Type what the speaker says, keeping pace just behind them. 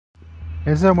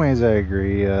In some ways, I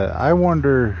agree. I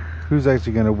wonder who's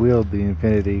actually going to wield the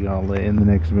Infinity Gauntlet in the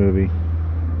next movie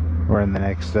or in the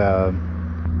next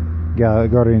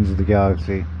Guardians of the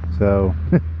Galaxy. So,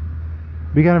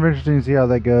 be kind of interesting to see how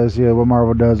that goes. Yeah, what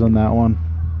Marvel does on that one.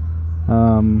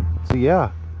 So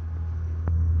yeah,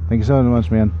 thank you so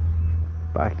much, man.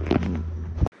 Bye.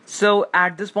 So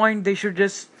at this point, they should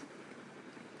just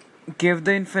give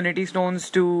the Infinity Stones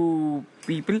to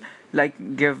people,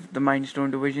 like give the Mind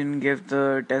Stone to Vision, give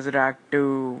the Tesseract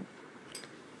to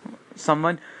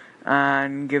someone,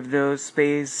 and give the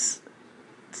space,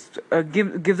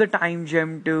 give the Time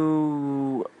Gem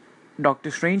to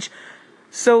Doctor Strange.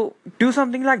 So do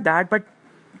something like that. But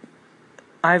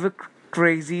I have a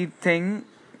crazy thing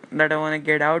that I want to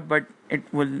get out, but it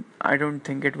will. I don't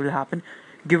think it will happen.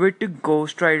 Give it to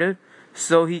Ghost Rider,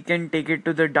 so he can take it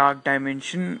to the dark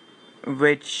dimension,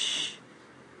 which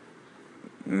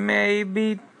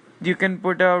maybe you can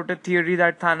put out a theory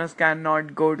that Thanos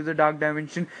cannot go to the dark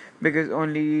dimension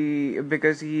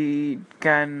because he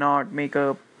cannot make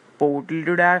a portal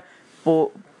to that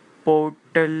po-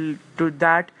 portal to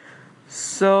that.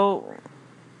 So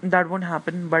that won't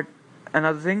happen. But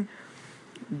another thing,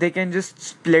 they can just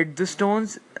split the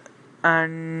stones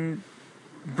and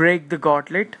break the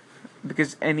gauntlet,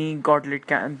 because any gauntlet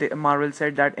can. Marvel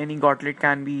said that any gauntlet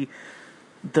can be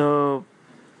the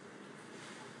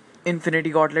Infinity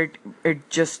Gauntlet. It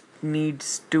just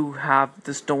needs to have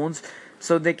the stones,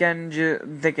 so they can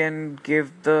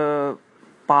give the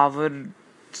power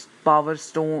power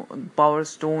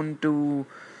stone to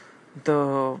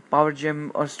the power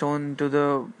gem or stone to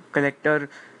the collector.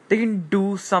 They can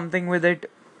do something with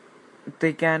it.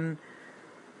 They can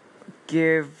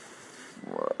give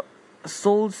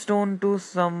soul stone to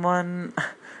someone.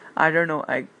 I don't know.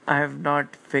 I have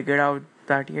not figured out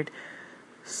that yet.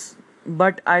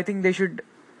 But I think they should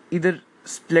either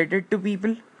split it to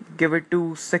people, give it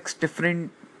to six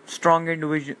different strong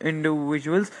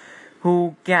individuals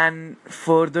who can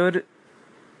further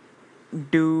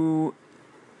do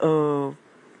who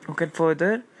can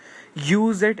further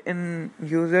use it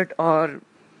or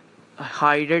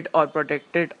hide it or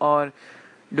protect it or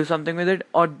do something with it,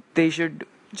 or they should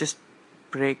just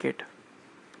break it.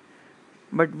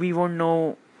 But we won't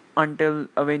know until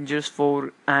Avengers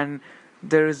 4, and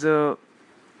there is a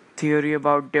theory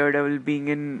about Daredevil being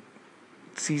in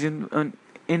season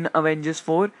in Avengers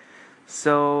 4.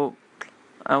 So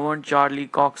I want Charlie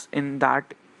Cox in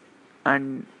that,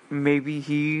 and maybe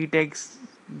he takes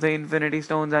the Infinity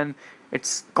Stones and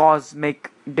it's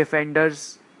cosmic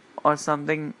defenders or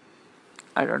something.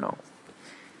 I don't know.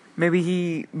 Maybe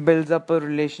he builds up a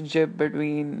relationship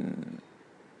between.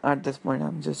 At this point,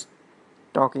 I'm just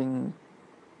talking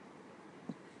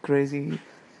crazy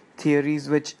theories,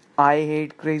 which I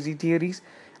hate crazy theories,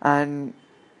 and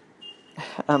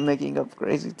I'm making up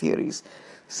crazy theories.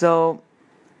 So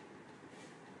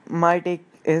my take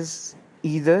is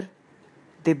either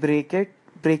they break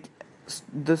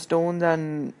the stones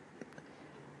and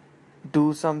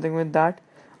do something with that,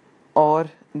 or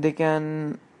they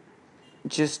can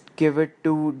just give it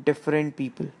to different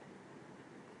people.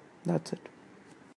 That's it.